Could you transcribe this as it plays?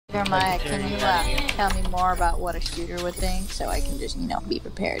Jeremiah, can you tell me more about what a shooter would think, so I can just, be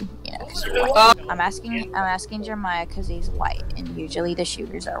prepared, because you're white. I'm asking Jeremiah because he's white, and usually the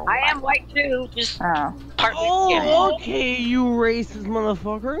shooters are white. I am white too, just Oh. partly. Oh, okay, you racist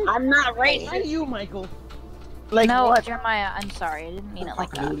motherfucker. I'm not racist. Not you, Michael. No, what? Jeremiah, I'm sorry, I didn't mean it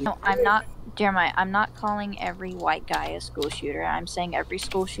like that. No, I'm not, Jeremiah, I'm not calling every white guy a school shooter. I'm saying every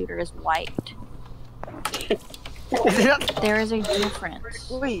school shooter is white. There is a difference.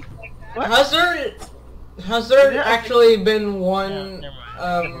 Wait, has there actually been one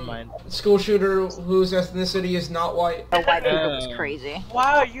school shooter whose ethnicity is not white? The white people is crazy.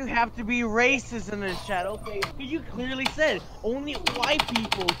 Wow, you have to be racist in this chat, okay? You clearly said only white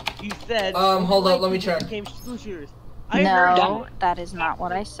people. You said. Hold up, let me check. Became school shooters. No, that is not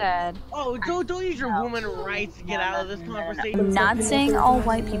what I said. Oh, don't use your woman rights to get out of this conversation. I'm not saying all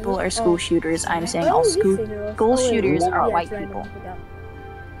white people are school shooters. I'm saying all school shooters are white people.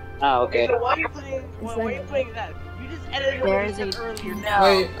 Oh, okay. So why are you playing that? You just edited what you said earlier.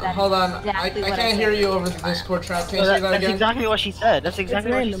 Wait, hold on. I can't hear you over the Discord chat. Can you say that again? That's exactly what she said. That's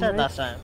exactly what she said last time.